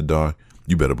neighborhood after dark,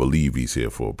 you better believe he's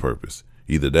here for a purpose.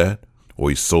 Either that, or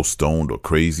he's so stoned or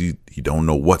crazy he don't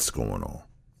know what's going on.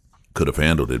 Could have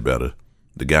handled it better.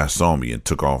 The guy saw me and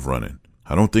took off running.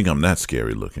 I don't think I'm that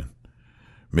scary looking.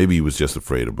 Maybe he was just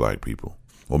afraid of black people.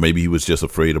 Or maybe he was just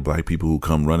afraid of black people who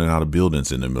come running out of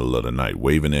buildings in the middle of the night,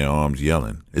 waving their arms,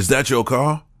 yelling, "Is that your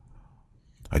car?"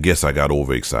 I guess I got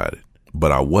overexcited,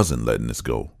 but I wasn't letting this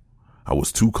go. I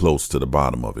was too close to the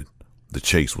bottom of it. The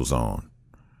chase was on.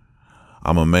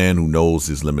 I'm a man who knows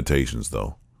his limitations,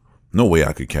 though. No way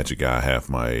I could catch a guy half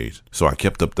my age, so I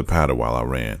kept up the patter while I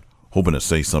ran, hoping to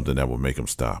say something that would make him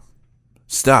stop.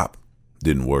 Stop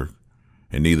didn't work,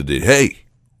 and neither did hey,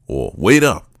 or wait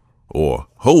up, or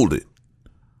hold it.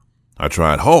 I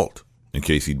tried halt, in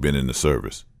case he'd been in the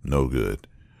service. No good.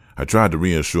 I tried to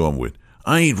reassure him with,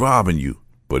 "I ain't robbing you,"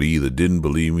 but he either didn't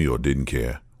believe me or didn't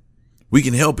care. "We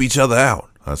can help each other out,"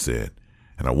 I said,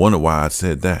 and I wondered why I'd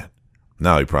said that.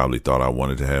 Now he probably thought I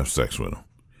wanted to have sex with him.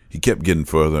 He kept getting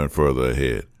further and further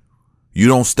ahead. "You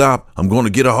don't stop, I'm going to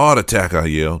get a heart attack," I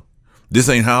yelled. "This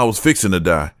ain't how I was fixing to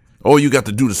die. All you got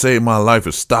to do to save my life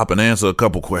is stop and answer a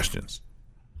couple questions."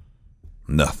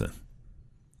 Nothing.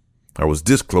 I was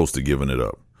this close to giving it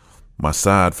up. My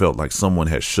side felt like someone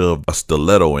had shoved a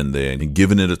stiletto in there and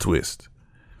given it a twist.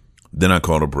 Then I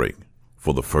caught a break.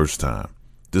 For the first time,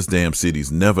 this damn city's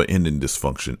never-ending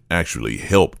dysfunction actually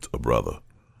helped a brother.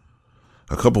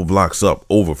 A couple blocks up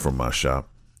over from my shop,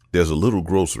 there's a little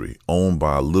grocery owned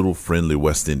by a little friendly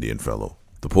West Indian fellow.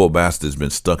 The poor bastard's been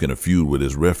stuck in a feud with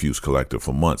his refuse collector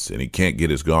for months, and he can't get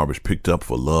his garbage picked up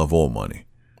for love or money.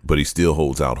 But he still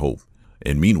holds out hope.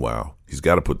 And meanwhile, he's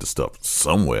got to put the stuff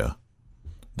somewhere.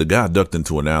 The guy ducked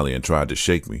into an alley and tried to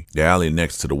shake me, the alley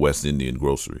next to the West Indian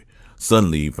grocery.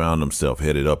 Suddenly, he found himself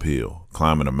headed uphill,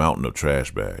 climbing a mountain of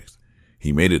trash bags.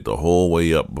 He made it the whole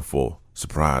way up before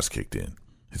surprise kicked in.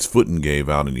 His footing gave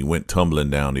out and he went tumbling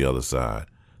down the other side.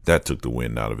 That took the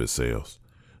wind out of his sails,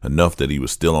 enough that he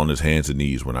was still on his hands and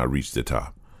knees when I reached the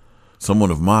top.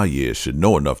 Someone of my years should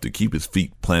know enough to keep his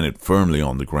feet planted firmly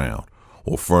on the ground,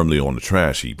 or firmly on the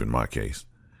trash heap in my case.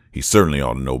 He certainly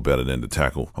ought to know better than to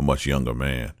tackle a much younger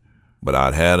man. But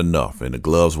I'd had enough, and the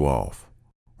gloves were off.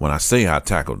 When I say I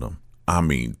tackled him, I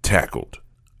mean tackled.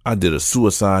 I did a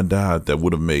suicide dive that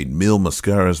would have made Mil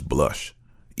Mascaras blush.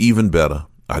 Even better,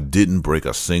 I didn't break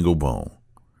a single bone.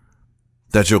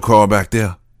 "That's your car back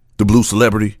there? The Blue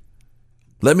Celebrity?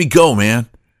 Let me go, man."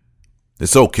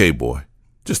 "It's okay, boy.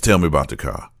 Just tell me about the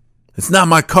car." "It's not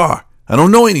my car. I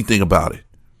don't know anything about it."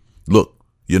 "Look,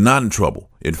 you're not in trouble.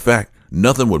 In fact,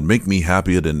 nothing would make me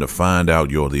happier than to find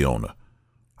out you're the owner."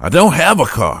 "I don't have a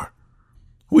car."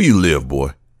 "Where you live,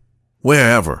 boy?"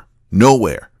 "Wherever.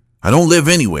 Nowhere. I don't live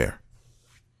anywhere."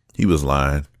 He was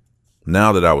lying.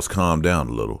 Now that I was calmed down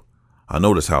a little, I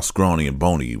noticed how scrawny and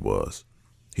bony he was.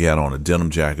 He had on a denim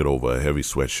jacket over a heavy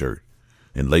sweatshirt.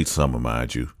 In late summer,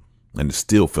 mind you, and it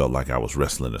still felt like I was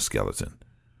wrestling a skeleton.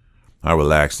 I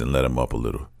relaxed and let him up a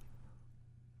little.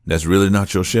 "That's really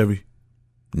not your Chevy?"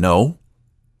 "No."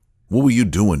 "What were you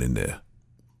doing in there?"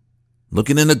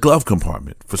 "Looking in the glove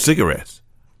compartment for cigarettes."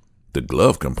 "The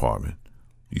glove compartment?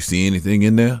 You see anything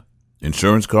in there?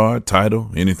 Insurance card,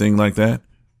 title, anything like that?"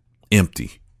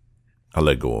 "Empty." I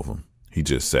let go of him. He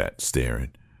just sat,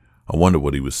 staring. I wondered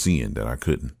what he was seeing that I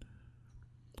couldn't.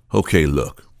 "Okay,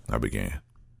 look," I began,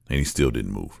 and he still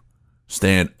didn't move.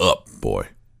 "Stand up, boy."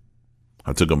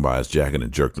 I took him by his jacket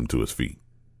and jerked him to his feet.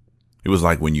 It was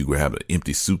like when you grab an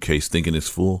empty suitcase thinking it's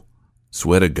full.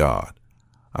 Swear to God,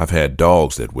 I've had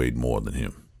dogs that weighed more than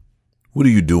him. "What are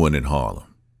you doing in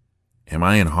Harlem?" "Am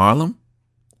I in Harlem?"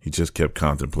 He just kept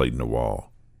contemplating the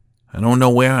wall. "I don't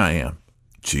know where I am."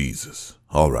 "Jesus.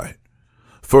 All right.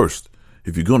 First,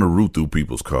 if you're going to root through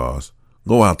people's cars,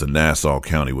 go out to Nassau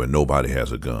County where nobody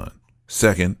has a gun.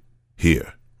 Second,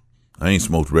 here. I ain't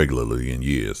smoked regularly in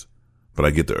years, but I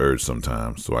get the urge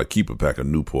sometimes, so I keep a pack of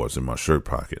Newports in my shirt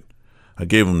pocket. I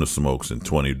gave him the smokes and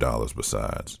 $20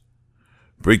 besides.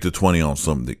 Break the 20 on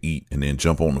something to eat and then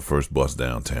jump on the first bus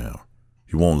downtown.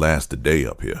 You won't last a day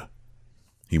up here."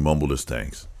 He mumbled his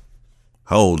thanks.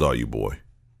 "How old are you, boy?"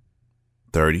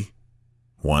 30.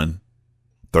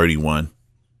 31.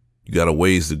 "You got a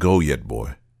ways to go yet,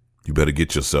 boy. You better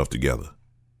get yourself together."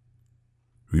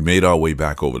 We made our way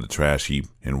back over the trash heap,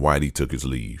 and Whitey took his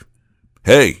leave.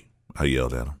 "Hey," I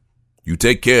yelled at him, "you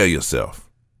take care of yourself."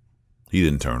 He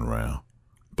didn't turn around,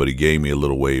 but he gave me a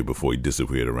little wave before he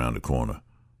disappeared around the corner,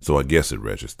 so I guess it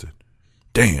registered.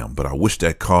 Damn, but I wish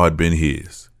that car had been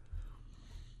his.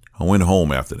 I went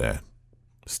home after that.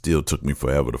 Still took me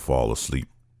forever to fall asleep.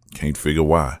 Can't figure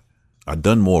why. I'd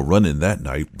done more running that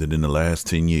night than in the last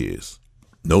 10 years.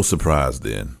 No surprise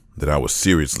then that I was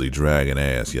seriously dragging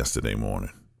ass yesterday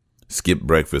morning. Skipped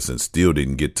breakfast and still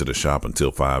didn't get to the shop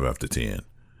until 5 after 10.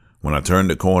 When I turned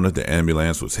the corner, the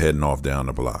ambulance was heading off down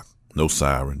the block. No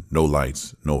siren, no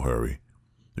lights, no hurry.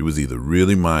 It was either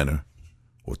really minor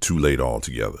or too late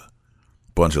altogether.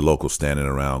 Bunch of locals standing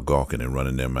around gawking and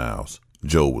running their mouths.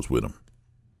 Joe was with them.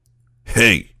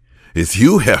 "Hey, it's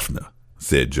you, Hefner,"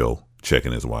 said Joe,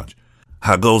 checking his watch.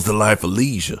 "How goes the life of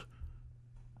leisure?"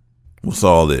 "What's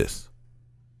all this?"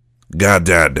 "Guy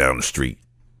died down the street.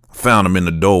 I found him in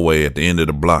the doorway at the end of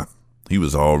the block. He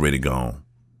was already gone."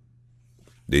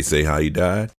 "They say how he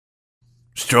died?"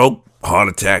 "Stroke, heart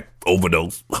attack,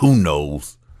 overdose, who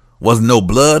knows? Wasn't no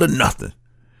blood or nothing.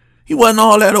 He wasn't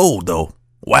all that old, though.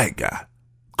 White guy.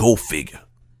 Go figure."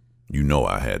 You know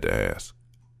I had to ask.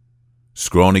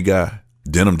 "Scrawny guy,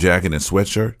 denim jacket and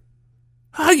sweatshirt?"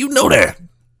 "How you know that?"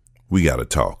 We got to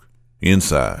talk.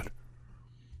 Inside.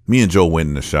 Me and Joe went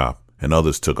in the shop, and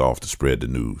others took off to spread the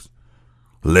news.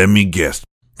 Let me guess,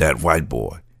 that white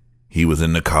boy, he was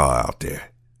in the car out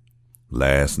there.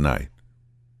 Last night.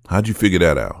 How'd you figure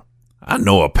that out? I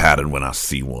know a pattern when I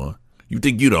see one. You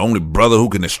think you the only brother who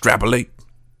can extrapolate?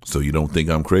 So you don't think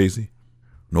I'm crazy?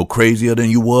 No crazier than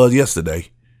you was yesterday.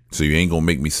 So you ain't gonna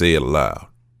make me say it aloud.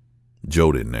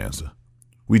 Joe didn't answer.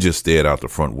 We just stared out the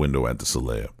front window at the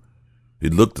celeb.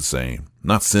 It looked the same,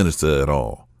 not sinister at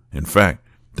all. In fact,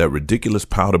 that ridiculous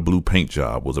powder blue paint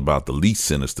job was about the least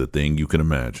sinister thing you can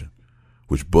imagine,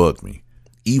 which bugged me.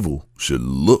 Evil should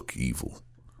look evil.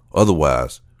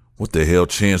 Otherwise, what the hell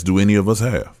chance do any of us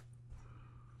have?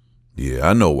 Yeah,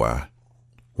 I know why.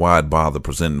 Why I'd bother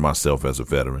presenting myself as a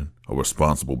veteran, a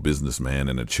responsible businessman,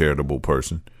 and a charitable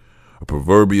person, a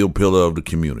proverbial pillar of the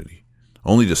community,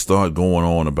 only to start going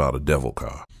on about a devil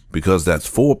car. Because that's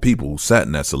 4 people who sat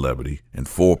in that celebrity and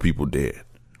 4 people dead.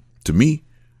 To me,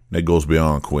 that goes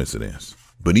beyond coincidence.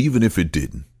 But even if it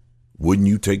didn't, wouldn't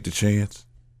you take the chance?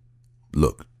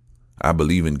 Look, I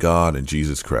believe in God and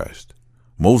Jesus Christ.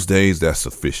 Most days that's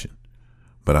sufficient.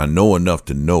 But I know enough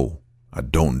to know I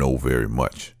don't know very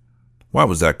much. Why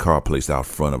was that car placed out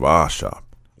front of our shop?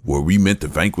 Were we meant to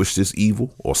vanquish this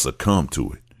evil or succumb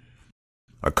to it?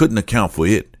 I couldn't account for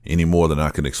it any more than I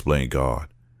could explain God.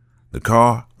 The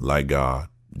car, like God,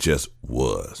 just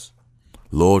was.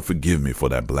 Lord, forgive me for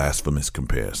that blasphemous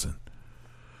comparison.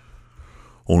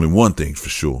 Only one thing's for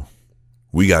sure.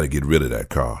 We got to get rid of that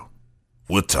car.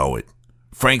 We'll tow it.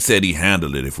 Frank said he'd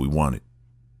handle it if we wanted.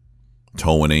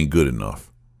 Towing ain't good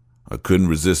enough. I couldn't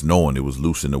resist knowing it was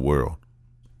loose in the world.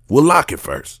 We'll lock it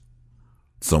first.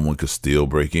 Someone could still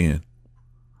break in.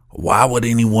 Why would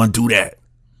anyone do that?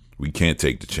 We can't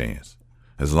take the chance.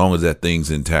 As long as that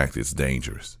thing's intact, it's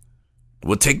dangerous.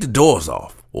 We'll take the doors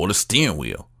off or the steering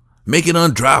wheel. Make it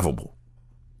undrivable.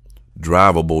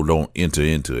 Drivable don't enter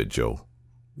into it, Joe.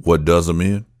 What does them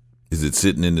in? Is it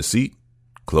sitting in the seat?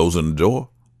 Closing the door?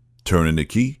 Turning the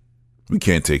key? We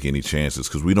can't take any chances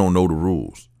because we don't know the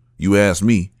rules. You ask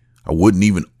me, I wouldn't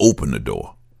even open the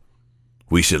door.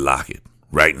 We should lock it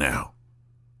right now.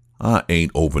 I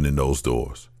ain't opening those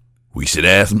doors. We should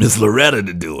ask Miss Loretta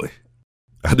to do it.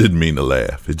 I didn't mean to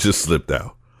laugh. It just slipped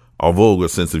out. Our vulgar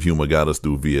sense of humor got us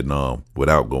through Vietnam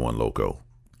without going loco.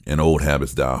 And old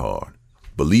habits die hard.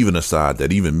 But leaving aside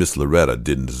that even Miss Loretta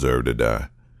didn't deserve to die.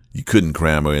 You couldn't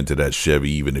cram her into that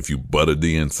Chevy even if you buttered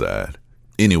the inside.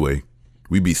 Anyway,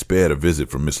 we'd be spared a visit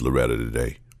from Miss Loretta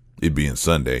today. It being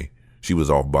Sunday, she was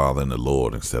off bothering the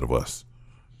Lord instead of us.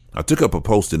 I took up a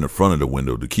post in the front of the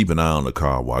window to keep an eye on the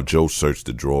car while Joe searched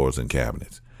the drawers and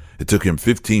cabinets. It took him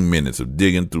 15 minutes of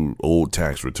digging through old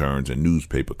tax returns and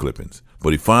newspaper clippings,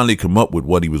 but he finally come up with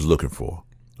what he was looking for,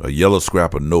 a yellow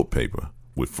scrap of notepaper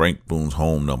with Frank Boone's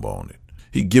home number on it.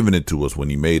 He'd given it to us when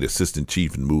he made assistant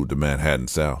chief and moved to Manhattan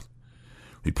South.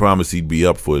 He promised he'd be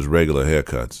up for his regular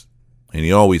haircuts, and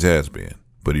he always has been,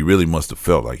 but he really must have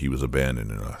felt like he was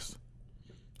abandoning us.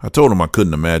 I told him I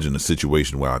couldn't imagine a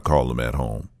situation where I called him at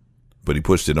home, but he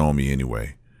pushed it on me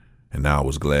anyway, and now I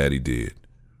was glad he did.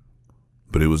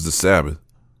 But it was the Sabbath.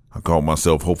 I caught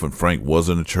myself hoping Frank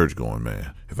wasn't a church-going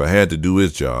man. If I had to do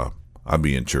his job, I'd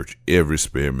be in church every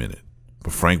spare minute.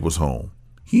 But Frank was home.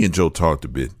 He and Joe talked a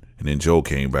bit, and then Joe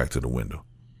came back to the window.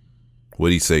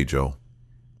 What'd he say, Joe?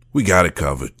 We got it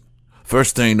covered.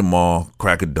 First thing tomorrow,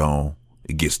 crack of dawn,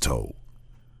 it gets towed.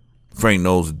 Frank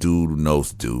knows the dude who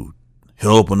knows the dude.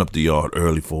 He'll open up the yard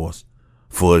early for us,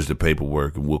 fudge the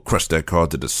paperwork, and we'll crush that car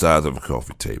to the size of a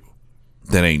coffee table.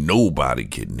 Then ain't nobody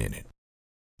getting in it.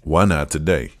 Why not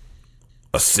today?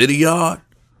 A city yard?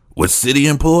 With city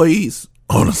employees?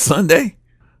 On a Sunday?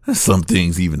 There's some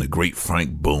things even the great Frank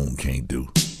Boone can't do.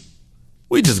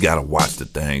 We just gotta watch the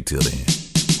thing till then.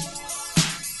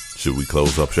 Should we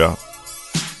close up shop?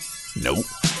 Nope.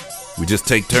 We just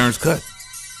take turns cut.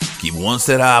 Keep one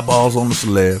set of eyeballs on the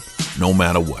celeb, no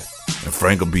matter what. And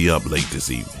Frank will be up late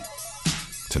this evening.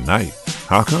 Tonight?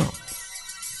 How come?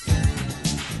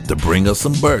 To bring us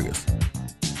some burgers.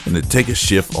 And to take a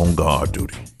shift on guard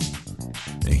duty.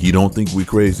 And he don't think we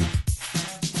crazy?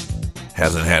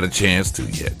 Hasn't had a chance to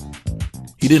yet.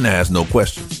 He didn't ask no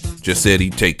questions. Just said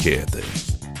he'd take care of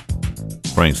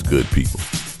things. Frank's good people.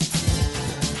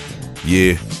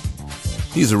 Yeah,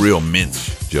 he's a real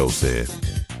minch, Joe said.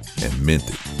 And meant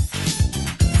it.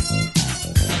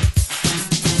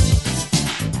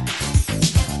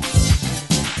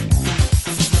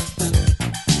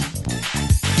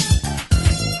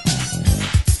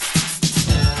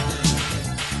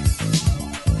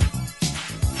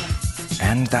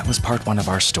 And that was part 1 of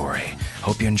our story.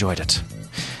 Hope you enjoyed it.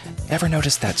 Ever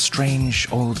notice that strange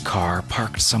old car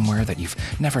parked somewhere that you've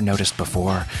never noticed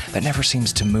before, that never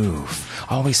seems to move,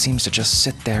 always seems to just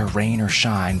sit there, rain or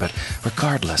shine, but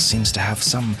regardless seems to have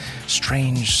some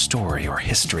strange story or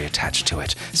history attached to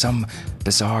it, some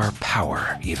bizarre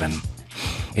power even?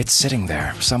 It's sitting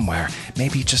there somewhere.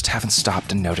 Maybe you just haven't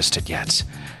stopped and noticed it yet.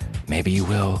 Maybe you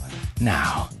will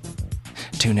now.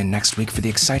 Tune in next week for the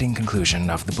exciting conclusion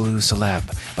of The Blue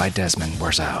Celeb by Desmond.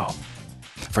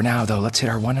 For now, though, let's hit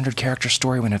our 100-character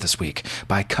story winner this week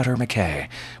by Cutter McKay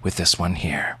with this one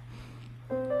here.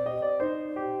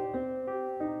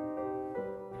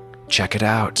 Check it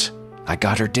out. I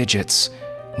got her digits,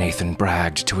 Nathan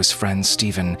bragged to his friend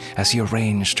Stephen as he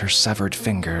arranged her severed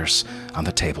fingers on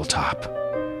the tabletop.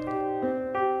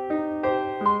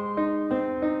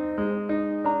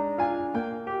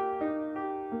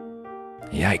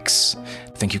 Yikes.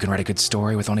 Think you can write a good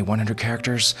story with only 100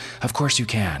 characters? Of course you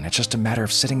can. It's just a matter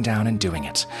of sitting down and doing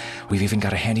it. We've even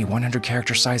got a handy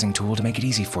 100-character sizing tool to make it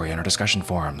easy for you in our discussion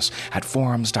forums at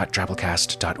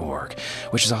forums.drabblecast.org,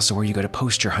 which is also where you go to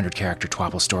post your 100-character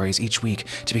twabble stories each week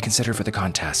to be considered for the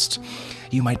contest.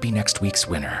 You might be next week's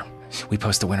winner. We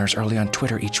post the winners early on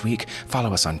Twitter each week.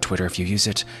 Follow us on Twitter if you use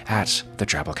it, at the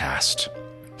Drabblecast.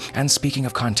 And speaking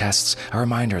of contests, a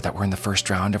reminder that we're in the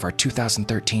first round of our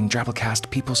 2013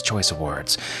 Drabblecast People's Choice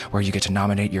Awards, where you get to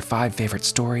nominate your 5 favorite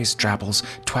stories, drabbles,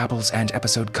 twabbles, and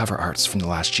episode cover arts from the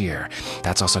last year.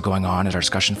 That's also going on at our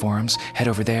discussion forums. Head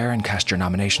over there and cast your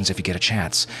nominations if you get a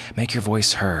chance. Make your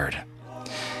voice heard.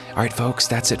 All right, folks,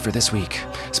 that's it for this week.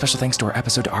 Special thanks to our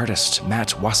episode artist, Matt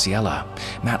Wasiela.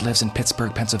 Matt lives in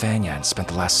Pittsburgh, Pennsylvania, and spent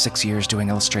the last 6 years doing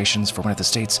illustrations for one of the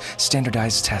state's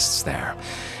standardized tests there.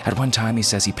 At one time, he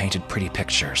says he painted pretty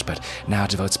pictures, but now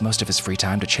devotes most of his free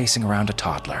time to chasing around a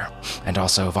toddler, and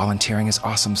also volunteering his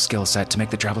awesome skill set to make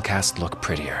the Drabblecast look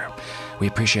prettier. We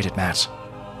appreciate it, Matt.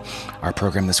 Our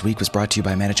program this week was brought to you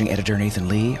by managing editor Nathan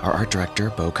Lee, our art director,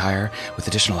 Bo Kyer, with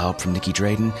additional help from Nikki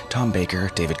Drayden, Tom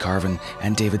Baker, David Carvin,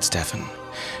 and David Steffen.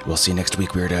 We'll see you next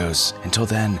week, weirdos. Until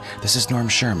then, this is Norm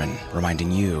Sherman,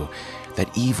 reminding you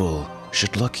that evil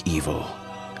should look evil.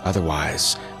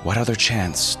 Otherwise, what other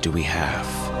chance do we have?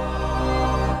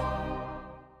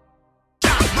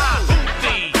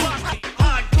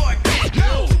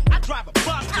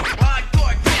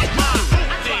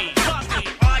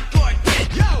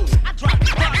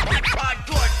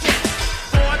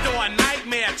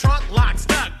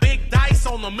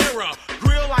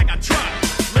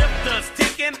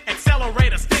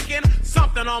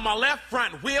 On my left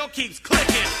front wheel keeps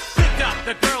clicking. Picked up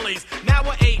the girlies, now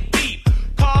we're 8 deep.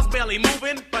 Cars barely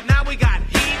moving, but now we got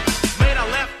heat. Made a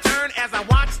left turn as I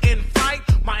watched in fright.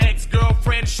 My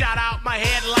ex-girlfriend shot out my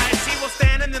headlights. She was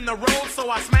standing in the road, so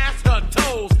I smashed her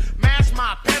toes. Mashed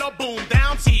my pedal, boom,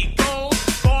 down she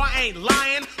goes. Boy, ain't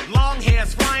lying, long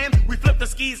hair's flying. We flip the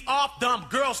skis off, dumb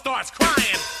girl starts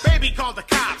crying. Baby called the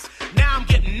cops, now I'm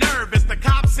getting nervous. The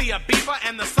cops see a beaver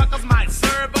and the suckers might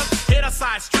serve us. Hit a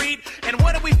side street, and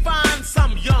what do we find?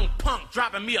 Some young punk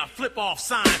dropping me a flip-off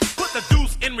sign. Put the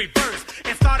deuce in reverse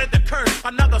and started to curse.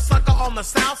 Another sucker on the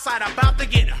south side about to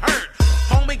get hurt.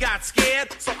 Homie got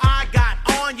scared, so I got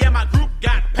on. Yeah, my group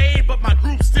got paid, but my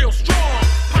group's still strong.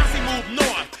 Posse moved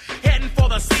north, heading for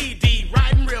the CD.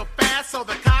 Riding real fast so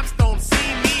the cops don't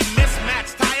see me.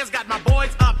 Mismatched tires got my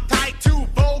boys uptight. 2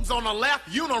 Vogues on the left,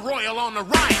 Uniroyal on the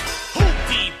right.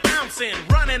 Hoopty bouncing,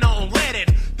 running on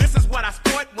leaded. This is what I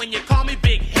sport when you call me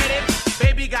big-headed.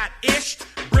 Baby got ish,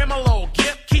 Brimalow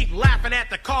gift. Keep laughing at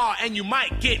the car and you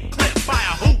might get clipped by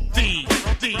a hoopty.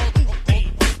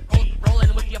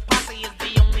 Rolling with your posse is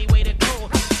the only way to go.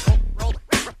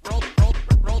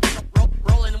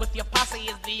 Rolling with your posse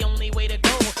is the only way to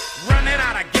go. Running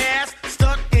out of gas,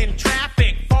 stuck in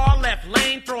traffic. Far left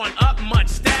lane, throwing up much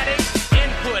static.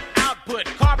 Input, output,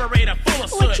 carburetor full of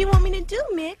soot. What you want me to do,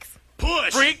 Mix?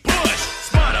 Push, freak, push,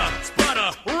 sputter,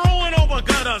 rolling over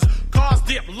gutters. Cars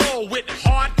dip low with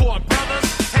hardcore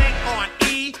brothers. Tank on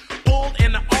E, pulled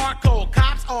in the Arco.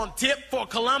 Cops on tip for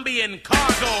Colombian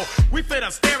cargo. We fit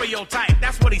a stereotype,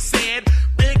 that's what he said.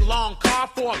 Big long car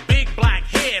for big black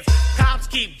heads. Cops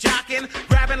keep jocking,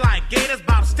 grabbing like gators.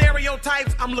 About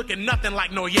stereotypes, I'm looking nothing like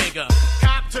Noriega.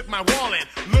 Cop took my wallet,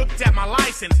 looked at my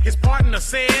license. His partner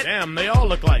said, damn, they all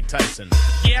look like Tyson.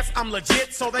 Yes, I'm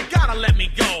legit, so they gotta let me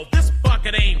go. This